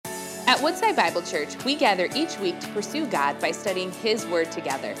At Woodside Bible Church, we gather each week to pursue God by studying His Word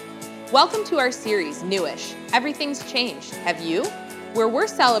together. Welcome to our series, Newish, Everything's Changed. Have you? Where we're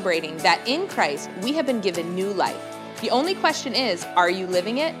celebrating that in Christ, we have been given new life. The only question is, are you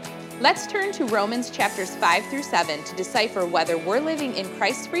living it? Let's turn to Romans chapters 5 through 7 to decipher whether we're living in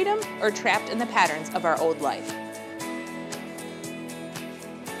Christ's freedom or trapped in the patterns of our old life.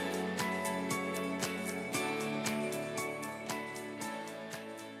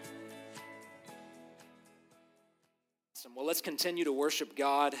 Well, let's continue to worship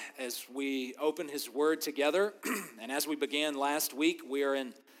God as we open His Word together. And as we began last week, we are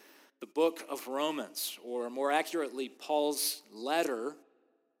in the book of Romans, or more accurately, Paul's letter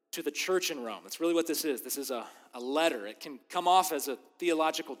to the church in Rome. That's really what this is. This is a letter. It can come off as a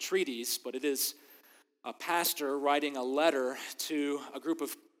theological treatise, but it is a pastor writing a letter to a group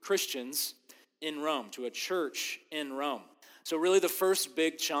of Christians in Rome, to a church in Rome. So really the first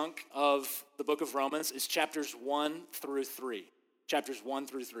big chunk of the book of Romans is chapters 1 through 3. Chapters 1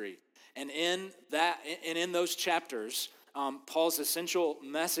 through 3. And in those chapters, Paul's essential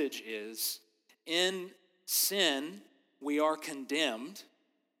message is, in sin, we are condemned.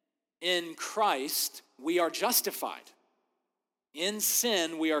 In Christ, we are justified. In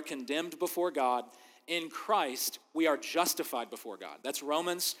sin, we are condemned before God. In Christ, we are justified before God. That's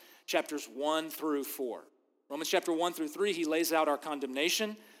Romans chapters 1 through 4. Romans chapter 1 through 3, he lays out our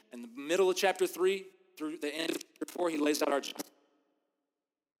condemnation. In the middle of chapter 3 through the end of chapter 4, he lays out our justification.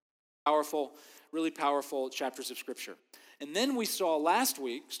 Really powerful chapters of Scripture. And then we saw last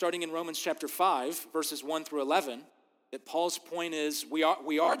week, starting in Romans chapter 5, verses 1 through 11, that Paul's point is we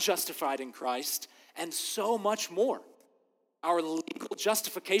are justified in Christ, and so much more. Our legal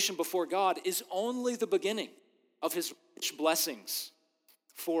justification before God is only the beginning of His rich blessings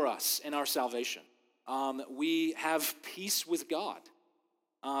for us in our salvation. We have peace with God.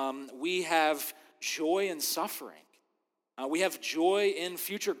 We have joy in suffering. We have joy in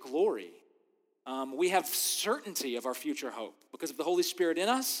future glory. We have certainty of our future hope because of the Holy Spirit in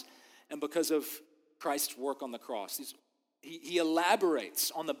us and because of Christ's work on the cross. He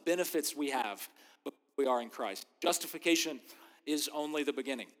elaborates on the benefits we have because we are in Christ. Justification is only the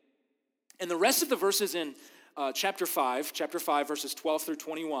beginning. And the rest of the verses in chapter 5 verses 12 through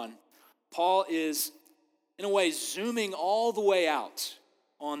 21, Paul is, in a way, zooming all the way out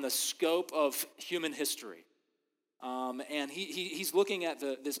on the scope of human history. And he's looking at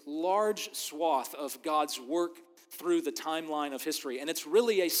this large swath of God's work through the timeline of history. And it's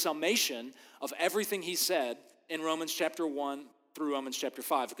really a summation of everything he said in Romans chapter 1 through Romans chapter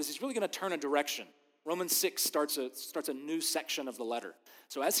 5, because he's really going to turn a direction. Romans 6 starts a new section of the letter.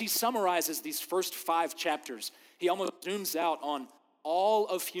 So as he summarizes these first 5 chapters, he almost zooms out on all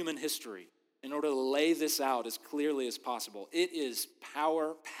of human history in order to lay this out as clearly as possible. It is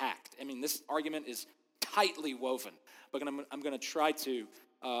power-packed. I mean, this argument is tightly woven, but I'm going to try to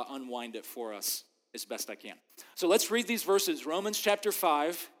unwind it for us as best I can. So let's read these verses. Romans chapter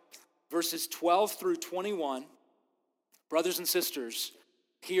 5, verses 12 through 21. Brothers and sisters,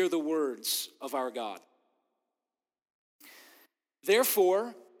 hear the words of our God.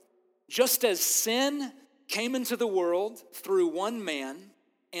 Therefore, just as sin came into the world through one man,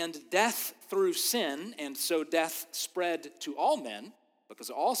 and death through sin, and so death spread to all men, because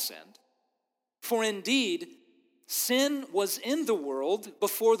all sinned. For indeed, sin was in the world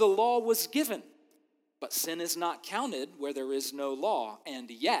before the law was given, but sin is not counted where there is no law,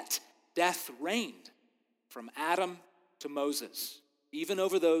 and yet death reigned from Adam to Moses, even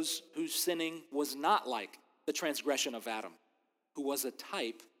over those whose sinning was not like the transgression of Adam, who was a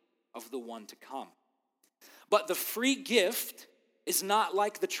type of the one to come. But the free gift is not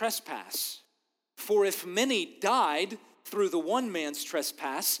like the trespass. For if many died through the one man's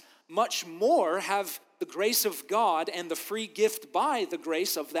trespass, much more have the grace of God and the free gift by the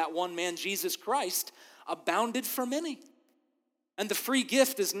grace of that one man, Jesus Christ, abounded for many. And the free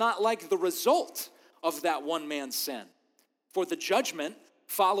gift is not like the result of that one man's sin. For the judgment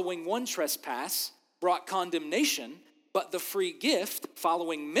following one trespass brought condemnation, but the free gift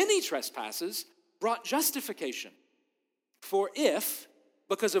following many trespasses brought justification. For if,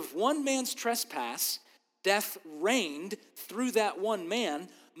 because of one man's trespass, death reigned through that one man,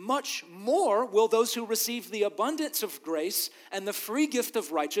 much more will those who receive the abundance of grace and the free gift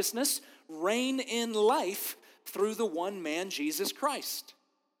of righteousness reign in life through the one man, Jesus Christ.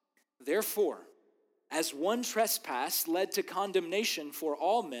 Therefore, as one trespass led to condemnation for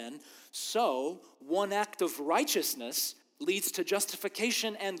all men, so one act of righteousness leads to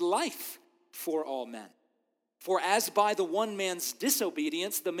justification and life for all men. For as by the one man's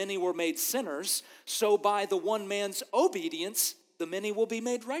disobedience the many were made sinners, so by the one man's obedience the many will be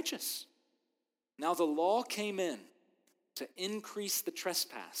made righteous. Now the law came in to increase the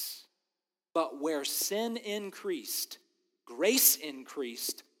trespass. But where sin increased, grace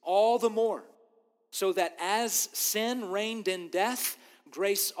increased all the more, so that as sin reigned in death,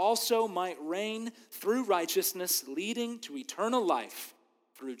 grace also might reign through righteousness, leading to eternal life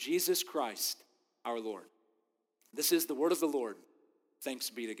through Jesus Christ our Lord. This is the word of the Lord. Thanks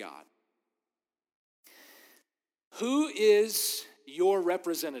be to God. Who is your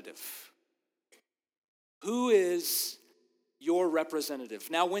representative? Who is your representative?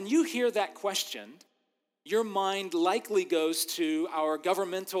 Now, when you hear that question, your mind likely goes to our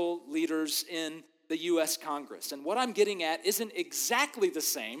governmental leaders in the U.S. Congress. And what I'm getting at isn't exactly the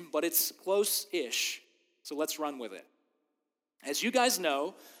same, but it's close-ish. So let's run with it. As you guys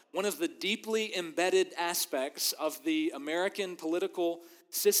know, one of the deeply embedded aspects of the American political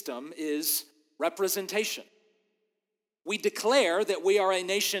system is representation. We declare that we are a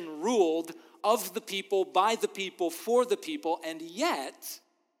nation ruled of the people, by the people, for the people, and yet,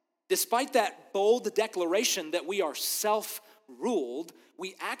 despite that bold declaration that we are self-ruled,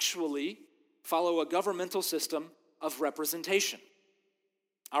 we actually follow a governmental system of representation.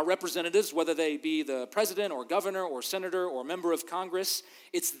 Our representatives, whether they be the president or governor or senator or member of Congress,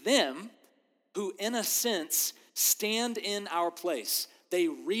 it's them who, in a sense, stand in our place. They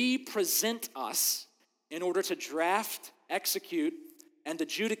represent us in order to draft, execute, and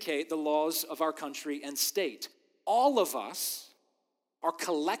adjudicate the laws of our country and state. All of us are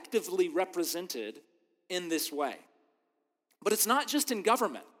collectively represented in this way. But it's not just in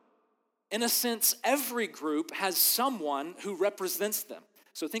government. In a sense, every group has someone who represents them.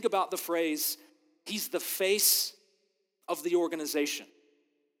 So think about the phrase, he's the face of the organization.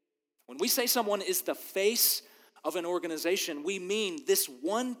 When we say someone is the face of an organization, we mean this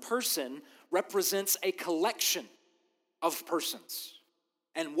one person represents a collection of persons.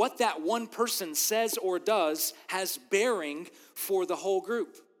 And what that one person says or does has bearing for the whole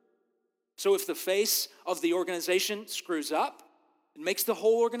group. So if the face of the organization screws up, it makes the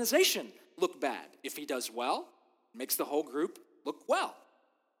whole organization look bad. If he does well, it makes the whole group look well.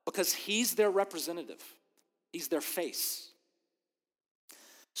 Because he's their representative. He's their face.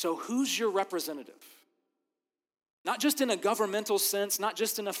 So who's your representative? Not just in a governmental sense, not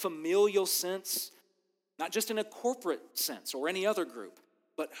just in a familial sense, not just in a corporate sense or any other group,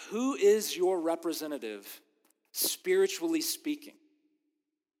 but who is your representative, spiritually speaking?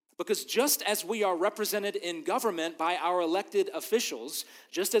 Because just as we are represented in government by our elected officials,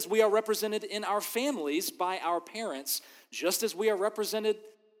 just as we are represented in our families by our parents, just as we are represented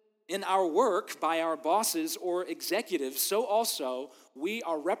in our work by our bosses or executives, so also we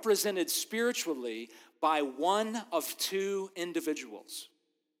are represented spiritually by one of two individuals.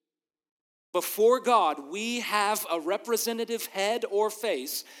 Before God, we have a representative head or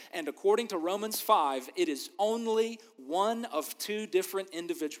face, and according to Romans 5, it is only one of two different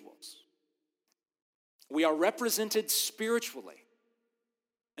individuals. We are represented spiritually.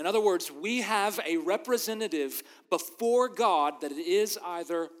 In other words, we have a representative before God that is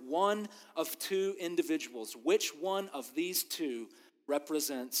either one of two individuals. Which one of these two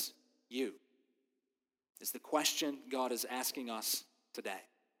represents you? Is the question God is asking us today.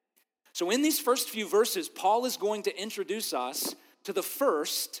 So in these first few verses, Paul is going to introduce us to the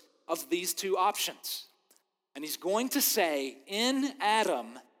first of these two options. And he's going to say, in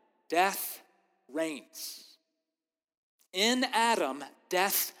Adam, death reigns. In Adam,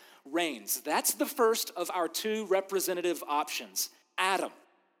 death reigns. That's the first of our two representative options. Adam,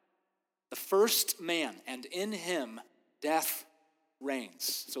 the first man, and in him, death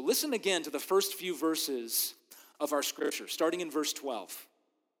reigns. So listen again to the first few verses of our scripture, starting in verse 12.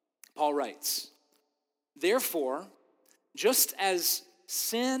 Paul writes, therefore, just as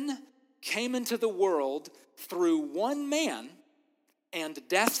sin came into the world through one man, and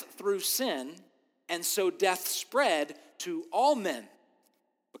death through sin, and so death spread to all men,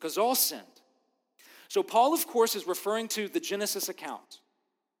 because all sinned. So Paul, of course, is referring to the Genesis account.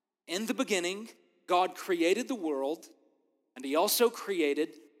 In the beginning, God created the world, and he also created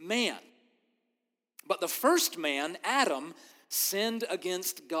man. But the first man, Adam, sinned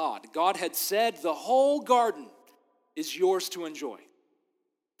against God. God had said, the whole garden is yours to enjoy.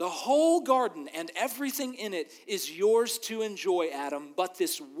 The whole garden and everything in it is yours to enjoy, Adam, but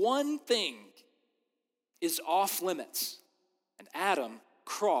this one thing is off limits. And Adam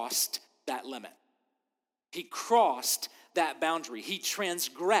crossed that limit. He crossed that boundary. He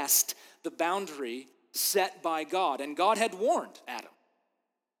transgressed the boundary set by God. And God had warned Adam,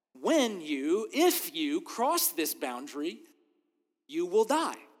 if you cross this boundary, you will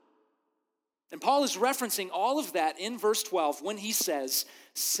die. And Paul is referencing all of that in verse 12 when he says,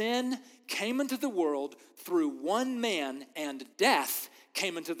 sin came into the world through one man, and death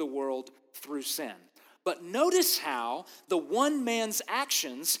came into the world through sin. But notice how the one man's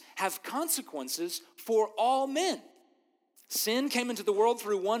actions have consequences for all men. Sin came into the world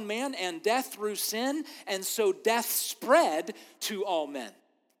through one man, and death through sin, and so death spread to all men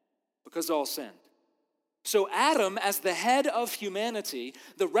because all sinned. So Adam, as the head of humanity,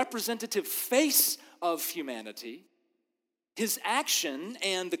 the representative face of humanity, his action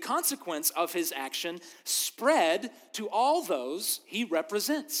and the consequence of his action spread to all those he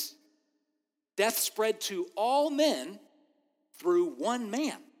represents. Death spread to all men through one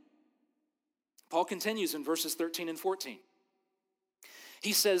man. Paul continues in verses 13 and 14.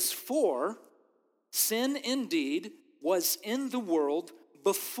 He says, for sin indeed was in the world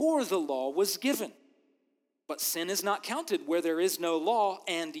before the law was given. But sin is not counted where there is no law,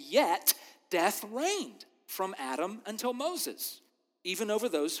 and yet death reigned from Adam until Moses, even over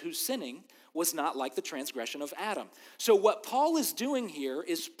those whose sinning was not like the transgression of Adam. So what Paul is doing here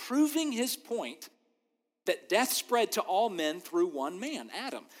is proving his point that death spread to all men through one man,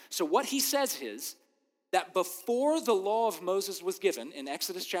 Adam. So what he says is that before the law of Moses was given in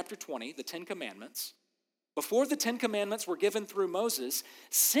Exodus chapter 20, the 10 Commandments, before the 10 Commandments were given through Moses,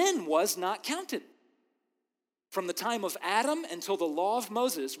 sin was not counted. From the time of Adam until the law of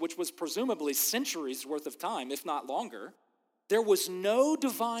Moses, which was presumably centuries worth of time, if not longer, there was no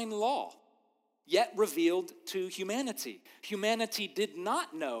divine law yet revealed to humanity. Humanity did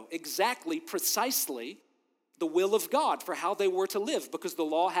not know exactly, precisely, the will of God for how they were to live because the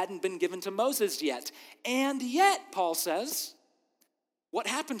law hadn't been given to Moses yet. And yet, Paul says, what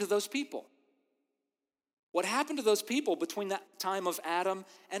happened to those people? What happened to those people between that time of Adam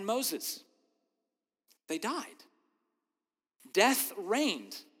and Moses? They died. Death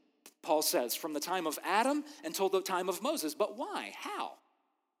reigned, Paul says, from the time of Adam until the time of Moses. But why? How?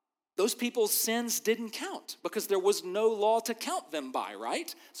 Those people's sins didn't count because there was no law to count them by,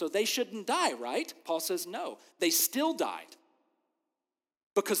 right? So they shouldn't die, right? Paul says no. They still died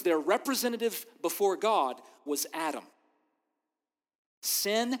because their representative before God was Adam.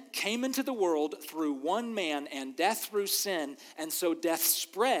 Sin came into the world through one man and death through sin, and so death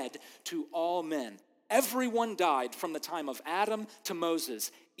spread to all men. Everyone died from the time of Adam to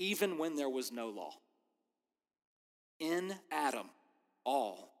Moses, even when there was no law. In Adam,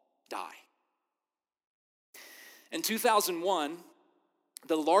 all die. In 2001,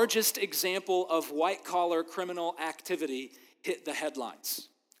 the largest example of white-collar criminal activity hit the headlines.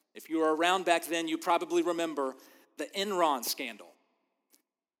 If you were around back then, you probably remember the Enron scandal.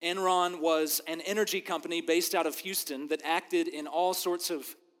 Enron was an energy company based out of Houston that acted in all sorts of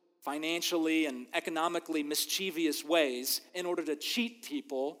financially and economically mischievous ways in order to cheat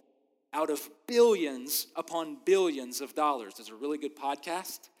people out of billions upon billions of dollars. There's a really good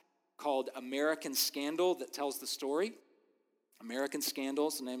podcast called American Scandal that tells the story. American Scandal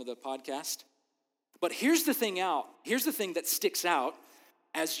is the name of the podcast. But here's the thing that sticks out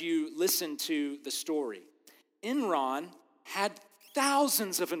as you listen to the story. Enron had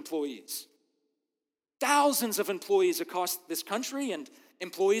thousands of employees across this country and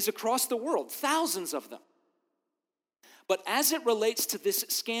employees across the world, thousands of them. But as it relates to this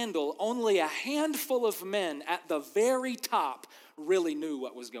scandal, only a handful of men at the very top really knew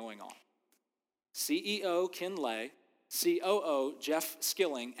what was going on. CEO Ken Lay, COO Jeff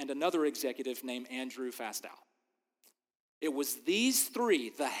Skilling, and another executive named Andrew Fastow. It was these three,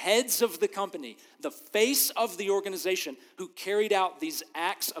 the heads of the company, the face of the organization, who carried out these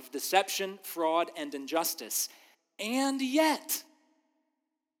acts of deception, fraud, and injustice. And yet,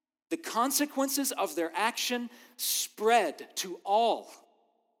 the consequences of their action spread to all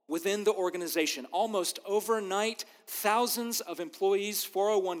within the organization. Almost overnight, thousands of employees'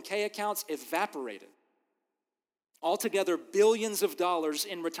 401k accounts evaporated. Altogether, billions of dollars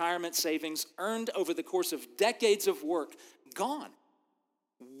in retirement savings earned over the course of decades of work, gone,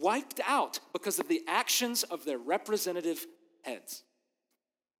 wiped out because of the actions of their representative heads.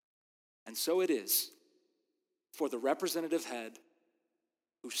 And so it is for the representative head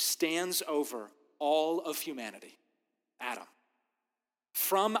who stands over all of humanity, Adam.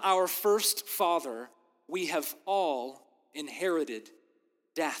 From our first father, we have all inherited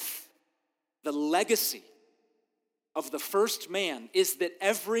death. The legacy of the first man is that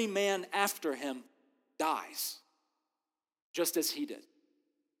every man after him dies, just as he did.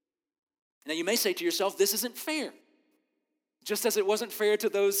 Now you may say to yourself, this isn't fair. Just as it wasn't fair to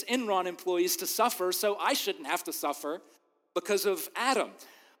those Enron employees to suffer, so I shouldn't have to suffer because of Adam.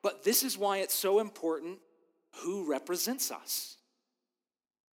 But this is why it's so important who represents us.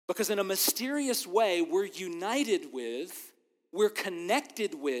 Because in a mysterious way, we're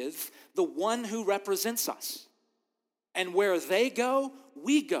connected with the one who represents us. And where they go,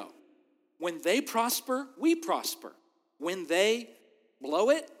 we go. When they prosper, we prosper. When they blow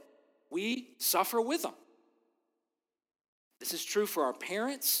it, we suffer with them. This is true for our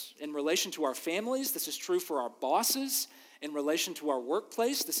parents in relation to our families. This is true for our bosses in relation to our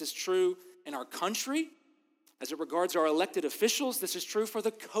workplace. This is true in our country as it regards our elected officials. This is true for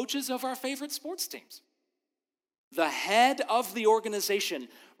the coaches of our favorite sports teams. The head of the organization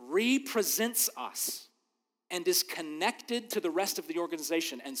represents us and is connected to the rest of the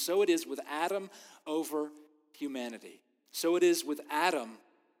organization. And so it is with Adam over humanity. So it is with Adam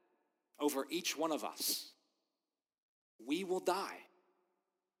over each one of us. We will die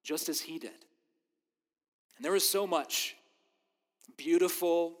just as he did. And there is so much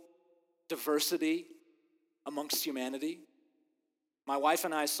beautiful diversity amongst humanity. My wife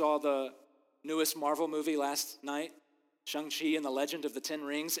and I saw the newest Marvel movie last night, Shang-Chi and the Legend of the Ten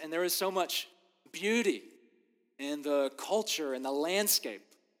Rings, and there is so much beauty in the culture and the landscape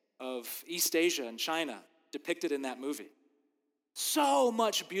of East Asia and China depicted in that movie. So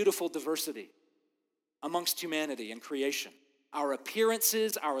much beautiful diversity amongst humanity and creation. Our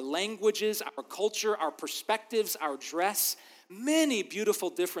appearances, our languages, our culture, our perspectives, our dress, many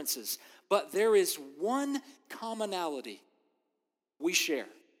beautiful differences. But there is one commonality we share.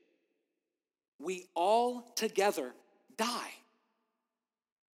 We all together die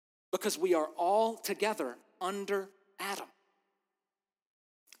because we are all together under Adam.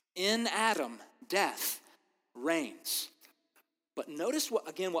 In Adam, death reigns. But notice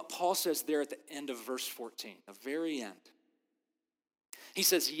what Paul says there at the end of verse 14, the very end. He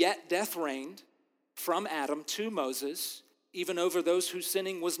says, yet death reigned from Adam to Moses, even over those whose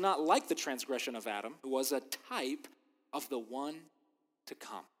sinning was not like the transgression of Adam, who was a type of the one to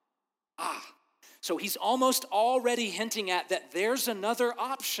come. So he's almost already hinting at that there's another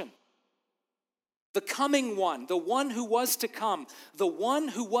option. The coming one, the one who was to come, the one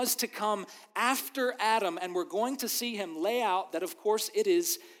who was to come after Adam, and we're going to see him lay out that, of course, it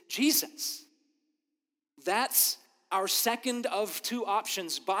is Jesus. That's our second of two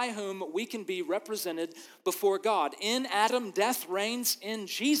options by whom we can be represented before God. In Adam, death reigns. In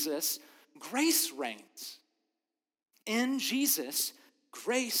Jesus, grace reigns. In Jesus,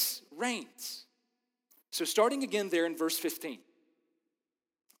 grace reigns. So starting again there in verse 15,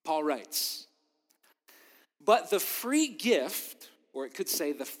 Paul writes, but the free gift, or it could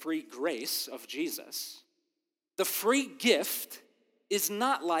say the free grace of Jesus, the free gift is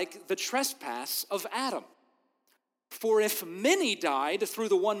not like the trespass of Adam. For if many died through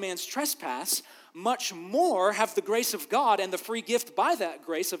the one man's trespass, much more have the grace of God and the free gift by that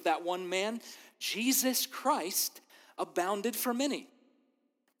grace of that one man, Jesus Christ, abounded for many.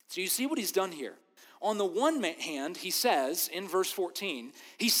 So you see what he's done here. On the one hand, he says, in verse 14,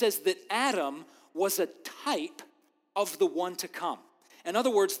 he says that Adam was a type of the one to come. In other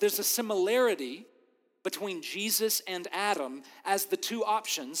words, there's a similarity between Jesus and Adam as the two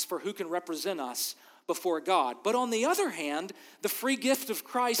options for who can represent us before God. But on the other hand, the free gift of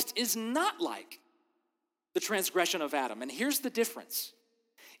Christ is not like the transgression of Adam. And here's the difference.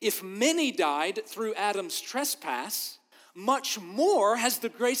 If many died through Adam's trespass, much more has the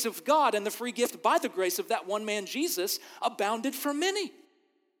grace of God and the free gift by the grace of that one man, Jesus, abounded for many.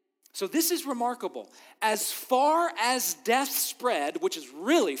 So this is remarkable. As far as death spread, which is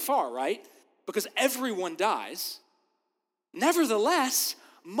really far, right? Because everyone dies. Nevertheless,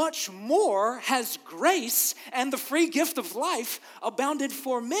 much more has grace and the free gift of life abounded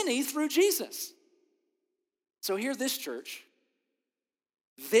for many through Jesus. So hear this, church.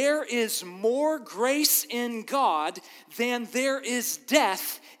 There is more grace in God than there is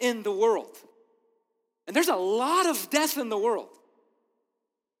death in the world. And there's a lot of death in the world.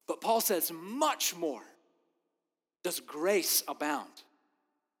 But Paul says much more does grace abound.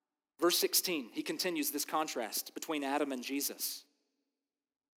 Verse 16, he continues this contrast between Adam and Jesus.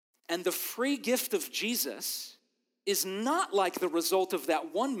 And the free gift of Jesus is not like the result of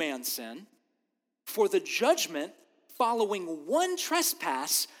that one man's sin, for the judgment following one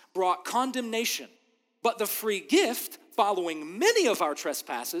trespass brought condemnation, but the free gift following many of our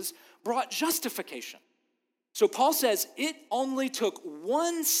trespasses brought justification. So Paul says it only took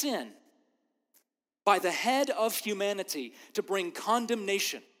one sin by the head of humanity to bring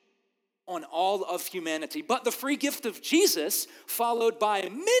condemnation on all of humanity. But the free gift of Jesus, followed by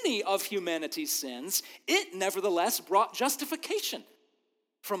many of humanity's sins, it nevertheless brought justification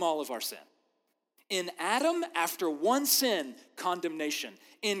from all of our sin. In Adam, after one sin, condemnation.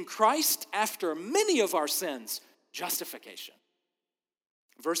 In Christ, after many of our sins, justification.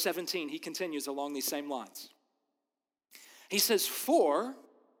 Verse 17, he continues along these same lines. He says, for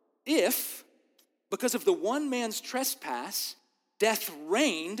if, because of the one man's trespass, death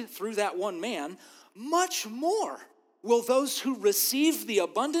reigned through that one man, much more will those who receive the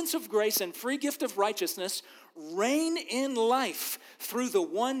abundance of grace and free gift of righteousness reign in life through the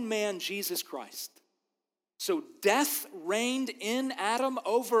one man, Jesus Christ. So death reigned in Adam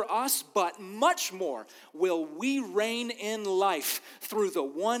over us, but much more will we reign in life through the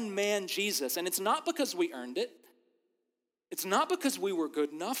one man, Jesus. And it's not because we earned it. It's not because we were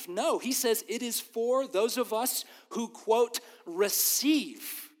good enough. No, he says it is for those of us who, quote,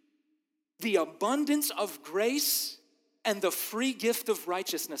 receive the abundance of grace and the free gift of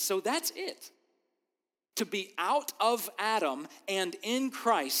righteousness. So that's it. To be out of Adam and in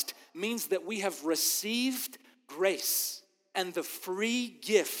Christ means that we have received grace and the free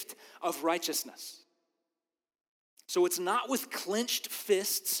gift of righteousness. So it's not with clenched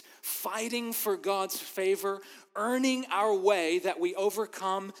fists, fighting for God's favor, earning our way that we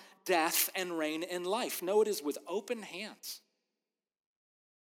overcome death and reign in life. No, it is with open hands,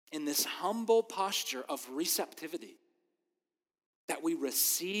 in this humble posture of receptivity, that we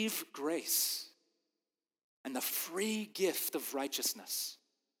receive grace and the free gift of righteousness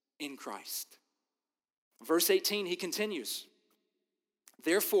in Christ. Verse 18, he continues,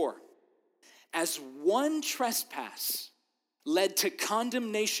 therefore, as one trespass led to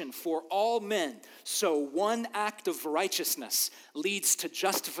condemnation for all men, so one act of righteousness leads to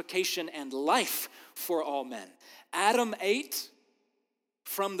justification and life for all men. Adam ate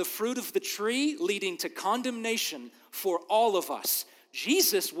from the fruit of the tree, leading to condemnation for all of us.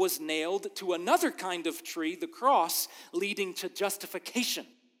 Jesus was nailed to another kind of tree, the cross, leading to justification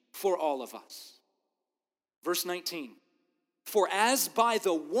for all of us. Verse 19, for as by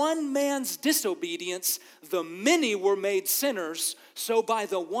the one man's disobedience the many were made sinners, so by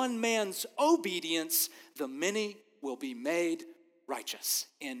the one man's obedience the many will be made righteous.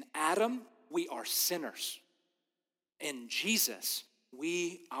 In Adam, we are sinners. In Jesus,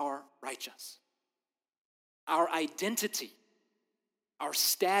 we are righteous. Our identity, our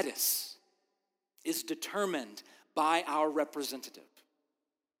status is determined by our representative.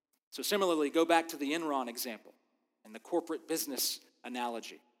 So similarly, go back to the Enron example and the corporate business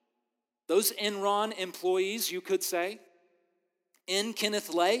analogy. Those Enron employees, you could say, in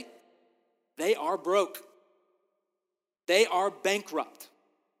Kenneth Lay, they are broke. They are bankrupt.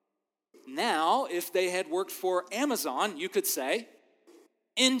 Now, if they had worked for Amazon, you could say,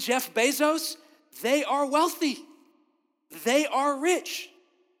 in Jeff Bezos, they are wealthy. They are rich.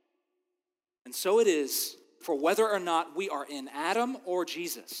 And so it is for whether or not we are in Adam or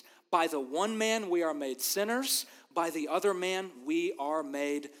Jesus. By the one man we are made sinners, by the other man we are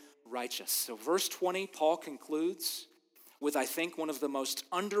made righteous. So verse 20, Paul concludes with, I think, one of the most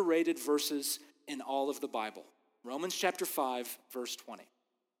underrated verses in all of the Bible. Romans chapter 5, verse 20.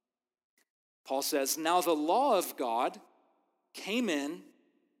 Paul says, now the law of God came in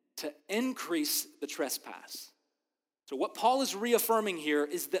to increase the trespass. So what Paul is reaffirming here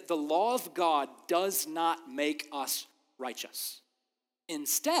is that the law of God does not make us righteous.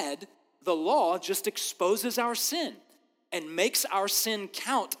 Instead, the law just exposes our sin and makes our sin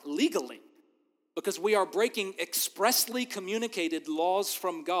count legally because we are breaking expressly communicated laws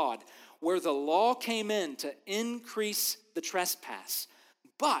from God where the law came in to increase the trespass.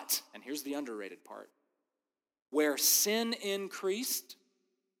 But, and here's the underrated part, where sin increased,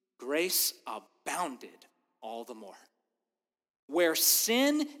 grace abounded all the more. Where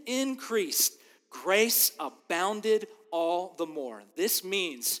sin increased, grace abounded all the more. This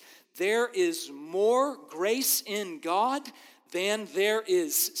means there is more grace in God than there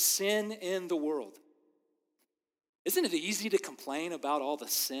is sin in the world. Isn't it easy to complain about all the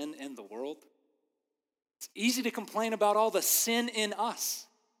sin in the world? It's easy to complain about all the sin in us.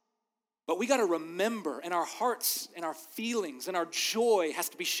 But we got to remember, in our hearts and our feelings and our joy has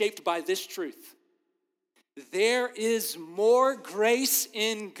to be shaped by this truth. There is more grace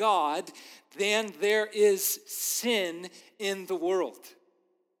in God than there is sin in the world.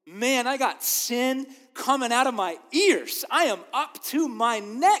 Man, I got sin coming out of my ears. I am up to my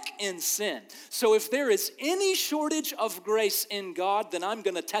neck in sin. So if there is any shortage of grace in God, then I'm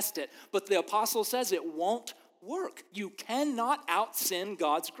going to test it. But the apostle says it won't work. You cannot out-sin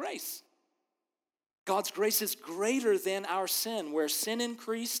God's grace. God's grace is greater than our sin. Where sin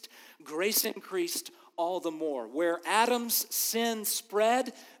increased, grace increased all the more. Where Adam's sin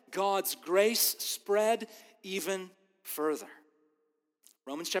spread, God's grace spread even further.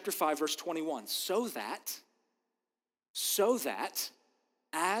 Romans chapter 5, verse 21. So that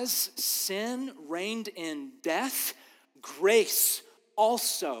as sin reigned in death, grace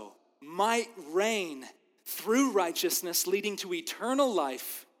also might reign through righteousness, leading to eternal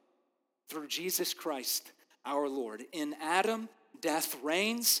life through Jesus Christ our Lord. In Adam, death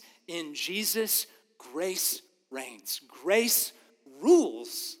reigns. In Jesus, grace reigns. Grace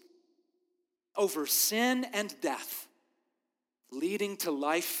rules over sin and death, leading to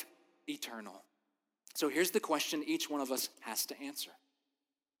life eternal. So here's the question each one of us has to answer.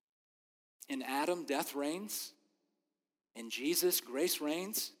 In Adam, death reigns. In Jesus, grace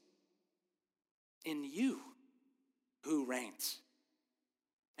reigns. In you, who reigns?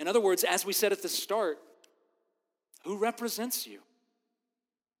 In other words, as we said at the start, who represents you?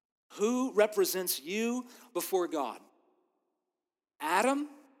 Who represents you before God? Adam,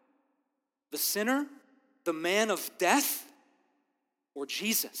 the sinner, the man of death, or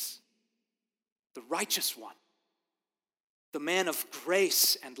Jesus, the righteous one, the man of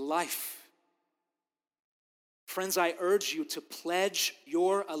grace and life? Friends, I urge you to pledge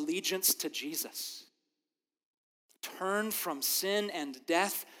your allegiance to Jesus. Turn from sin and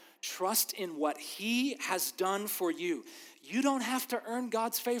death. Trust in what he has done for you. You don't have to earn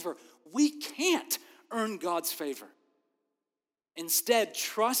God's favor. We can't earn God's favor. Instead,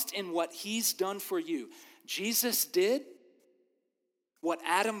 trust in what he's done for you. Jesus did what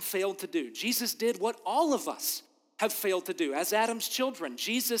Adam failed to do. Jesus did what all of us have failed to do. As Adam's children,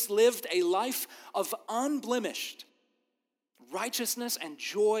 Jesus lived a life of unblemished righteousness and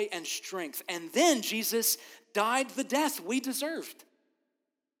joy and strength. And then Jesus died the death we deserved,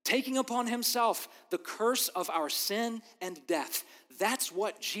 taking upon himself the curse of our sin and death. That's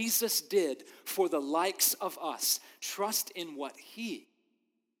what Jesus did for the likes of us. Trust in what he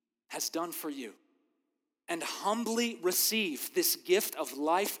has done for you and humbly receive this gift of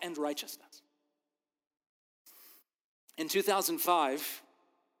life and righteousness. In 2005,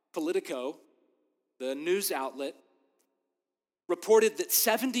 Politico, the news outlet, reported that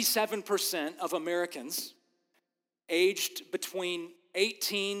 77% of Americans aged between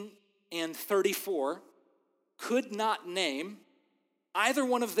 18 and 34 could not name either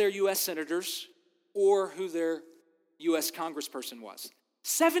one of their U.S. senators or who their U.S. congressperson was.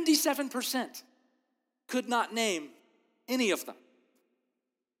 77% could not name any of them.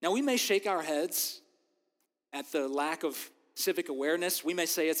 Now, we may shake our heads at the lack of civic awareness. We may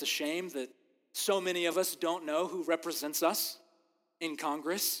say it's a shame that so many of us don't know who represents us in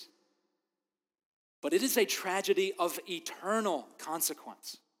Congress. But it is a tragedy of eternal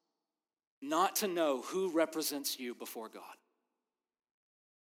consequence not to know who represents you before God.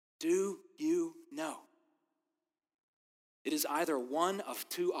 Do you know? It is either one of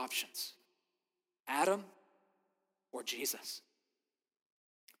two options, Adam or Jesus.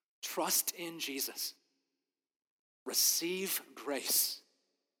 Trust in Jesus. Receive grace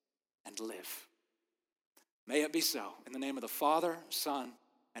and live. May it be so. In the name of the Father, Son,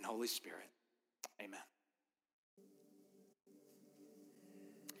 and Holy Spirit. Amen.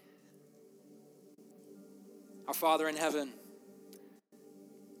 Our Father in heaven,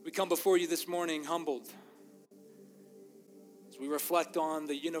 we come before you this morning humbled as we reflect on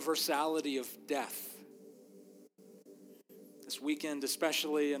the universality of death. This weekend,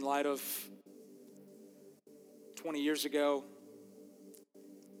 especially in light of 20 years ago,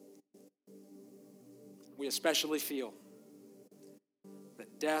 we especially feel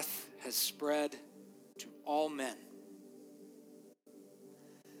that death has spread to all men.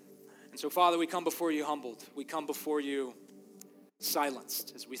 And so, Father, we come before you humbled. We come before you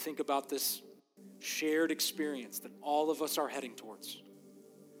silenced as we think about this shared experience that all of us are heading towards.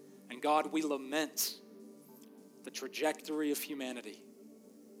 And God, we lament the trajectory of humanity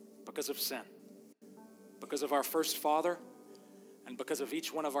because of sin, because of our first father, and because of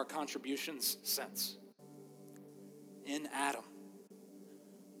each one of our contributions since. In Adam,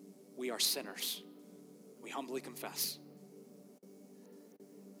 we are sinners. We humbly confess.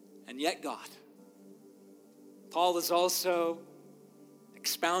 And yet, God, Paul is also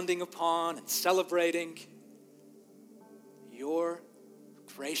expounding upon and celebrating your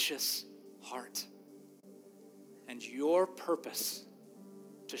gracious heart and your purpose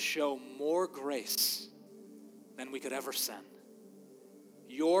to show more grace than we could ever send.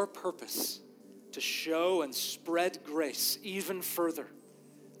 Your purpose to show and spread grace even further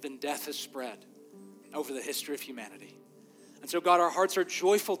than death has spread over the history of humanity. And so, God, our hearts are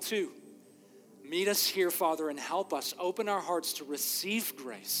joyful too. Meet us here, Father, and help us open our hearts to receive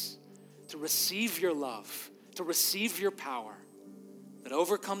grace, to receive your love, to receive your power that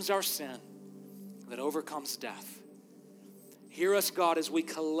overcomes our sin, that overcomes death. Hear us, God, as we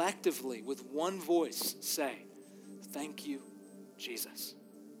collectively, with one voice, say, thank you, Jesus.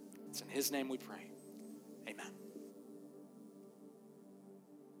 It's in his name we pray. Amen.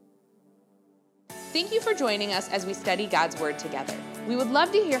 Thank you for joining us as we study God's Word together. We would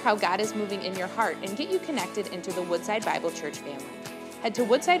love to hear how God is moving in your heart and get you connected into the Woodside Bible Church family. Head to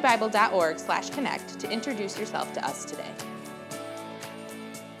woodsidebible.org/connect to introduce yourself to us today.